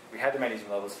outcomes, we had the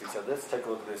magnesium levels, so we said, let's take a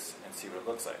look at this and see what it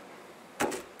looks like.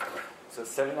 So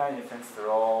 79 infants, they're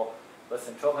all less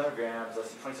than 1,200 grams, less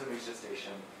than 27 weeks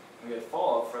gestation, and we had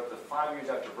follow-up for up to 5 years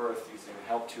after birth using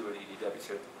HELP2 and EDW,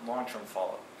 so long-term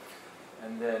follow-up.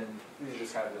 And then these are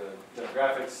just kind of the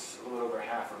demographics, a little over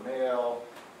half are male.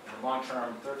 In the long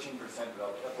term, 13%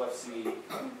 developed epilepsy,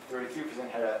 33%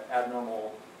 had an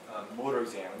abnormal motor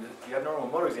exam. And the abnormal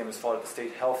motor exam is followed at the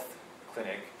state health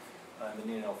clinic and the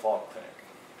neonatal follow-up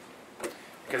clinic.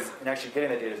 Because actually getting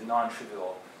that data is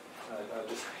non-trivial,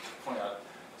 just to point out.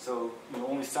 So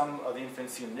only some of the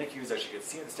infants seen in NICUs actually get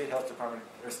seen at the state health department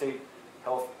or state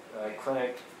health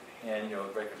clinic. And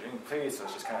records are incomplete, so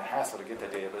it's just kind of a hassle to get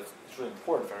that data, but it's really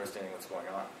important for understanding what's going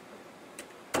on.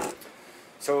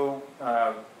 So,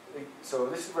 so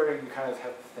this is where you kind of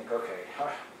have to think, okay, how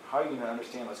are you going to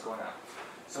understand what's going on?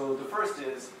 So the first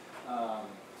is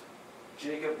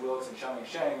Jacob Wilkes and Xiaoming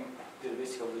Sheng did a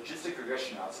basically logistic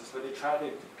regression analysis, where they tried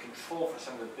to control for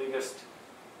some of the biggest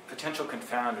potential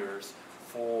confounders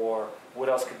for what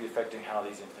else could be affecting how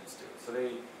these infants do. So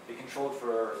they controlled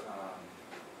for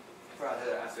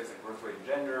other aspects like birth weight and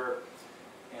gender,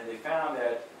 and they found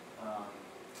that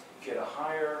if you had a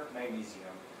higher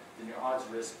magnesium, then your odds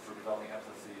risk for developing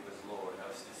epilepsy was lower, and that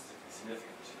was statistically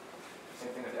significant. Same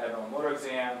thing with the abnormal motor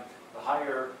exam. The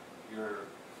higher your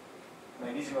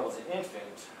magnesium levels in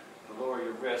infant, the lower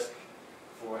your risk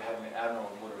for having an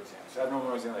abnormal motor exam. So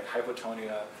abnormal motor exam like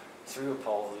hypotonia, cerebral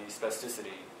palsy,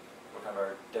 spasticity, were kind of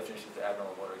our definitions of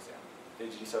abnormal motor exam.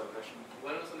 Did you still have a question?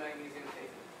 When was the magnesium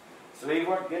taken? So they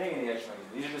weren't getting any extra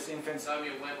magnesium. These are just infants. So I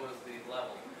mean, when was the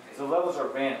level? So the levels are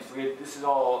random. So this is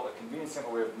all a convenient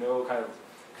sample. We have no kind of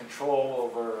control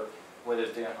over whether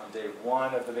it's on day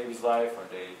 1 of the baby's life or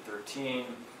day 13,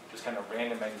 just kind of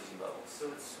random magnesium levels.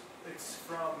 So it's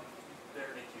from their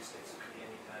NICU states, so it could be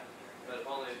any time.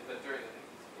 But during the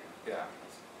NICU. Yeah.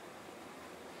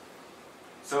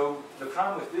 So the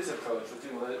problem with this approach, with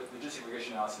doing logistic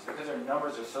regression analysis, because our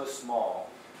numbers are so small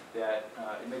that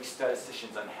it makes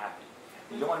statisticians unhappy.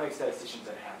 You don't want to make statisticians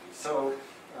unhappy. So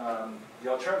the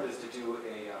alternative is to do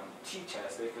a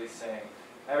t-test, basically saying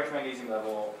average magnesium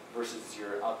level versus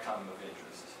your outcome of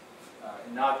interest,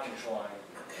 and not controlling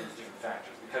those different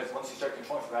factors. Because once you start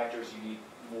controlling for factors, you need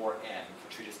more N,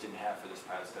 which we just didn't have for this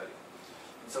pilot study.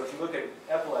 And so if you look at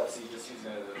epilepsy, just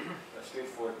using a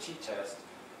straightforward t-test,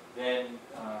 then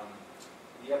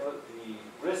the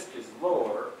risk is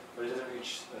lower, but it doesn't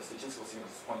reach statistical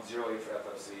significance, 0.08 for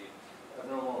epilepsy.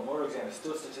 Abnormal motor exam is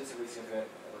still statistically significant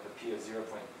with a p of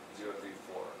 0.034.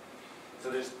 So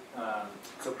there's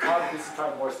probably this is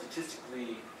probably more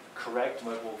statistically correct than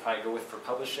what we'll probably go with for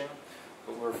publishing,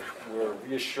 but we're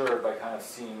reassured by kind of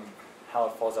seeing how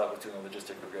it falls out with doing a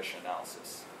logistic regression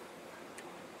analysis.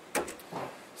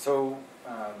 So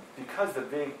because the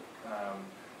big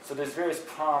so there's various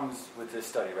problems with this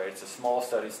study, right? It's a small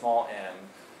study, small n.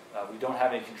 We don't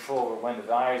have any control over when the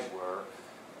values were.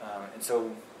 And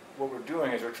so what we're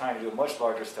doing is we're trying to do a much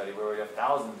larger study where we have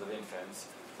thousands of infants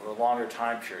for a longer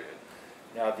time period.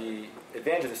 Now, the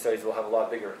advantage of the study is we'll have a lot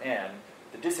bigger n.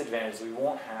 The disadvantage is we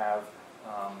won't have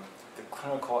the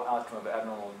clinical outcome of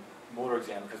abnormal motor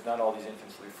exam because not all these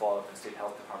infants will be followed up in state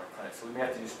health department clinics. So we may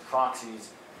have to use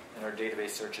proxies in our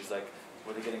database searches like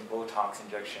were they getting Botox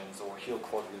injections or heel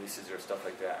cord releases or stuff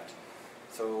like that.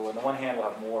 So on the one hand, we'll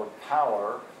have more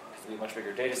power because it'll be a much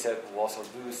bigger data set, but we'll also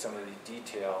lose some of the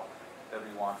detail that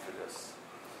we want for this.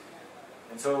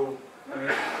 And so, I mean,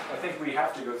 I think we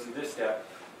have to go through this step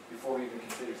before we even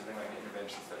consider something like an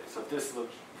intervention study. So if this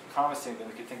looks promising, then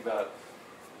we could think about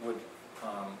would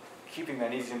keeping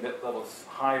magnesium levels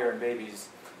higher in babies,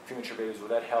 premature babies,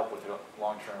 would that help with the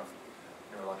long-term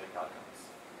neurologic outcomes?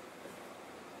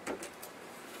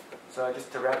 So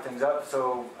just to wrap things up,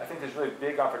 so I think there's really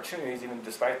big opportunities, even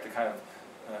despite the kind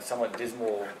of somewhat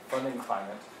dismal funding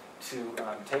climate, to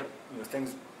take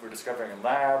things we're discovering in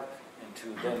lab and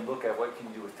to then look at what can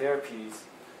you do with therapies.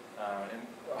 And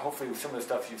hopefully some of the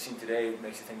stuff you've seen today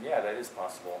makes you think, yeah, that is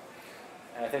possible.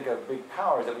 And I think a big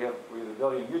power is that we have the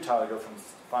ability in Utah to go from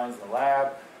findings in the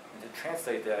lab and to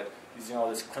translate that using all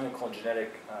this clinical and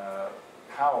genetic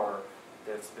power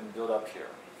that's been built up here.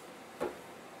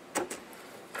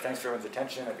 thanks for everyone's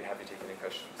attention. I'd be happy to take any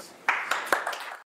questions.